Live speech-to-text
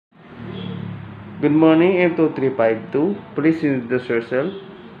Good morning, M2352. Please introduce yourself.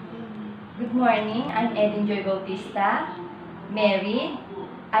 Good morning, I'm Edin Joy Bautista, married.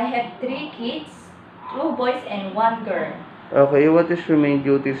 I have 3 kids, 2 boys and 1 girl. Okay, what is your main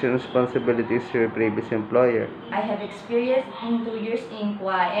duties and responsibilities to your previous employer? I have experience in 2 years in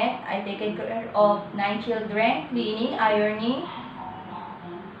quiet. I take care of 9 children, cleaning, ironing.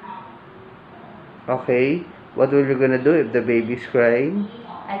 Okay, what will you gonna do if the baby's crying?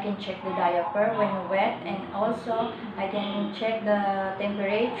 I can check the diaper when wet, and also I can check the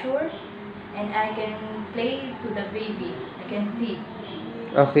temperature, and I can play to the baby. I can feed.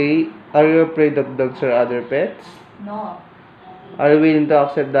 Okay, are you afraid of dogs or other pets? No. Are you willing to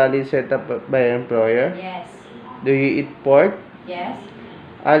accept daily setup by your employer? Yes. Do you eat pork? Yes.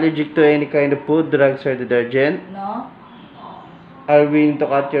 Allergic to any kind of food, drugs, or detergent? No. Are you willing to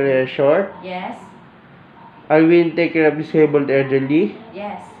cut your hair short? Yes. Are you willing to take care of disabled elderly?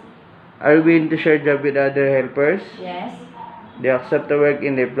 Yes. Are you willing to share job with other helpers? Yes. Do you accept to work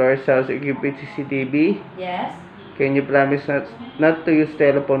in the employer's house equipped with CCTV? Yes. Can you promise not to use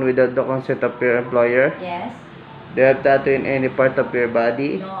telephone without the consent of your employer? Yes. Do you have tattoo in any part of your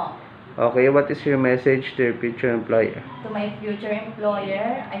body? No. Okay, what is your message to your future employer? To my future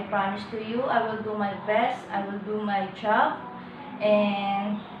employer, I promise to you I will do my best, I will do my job,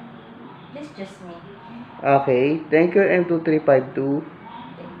 and this just me. Okay, thank you M2352.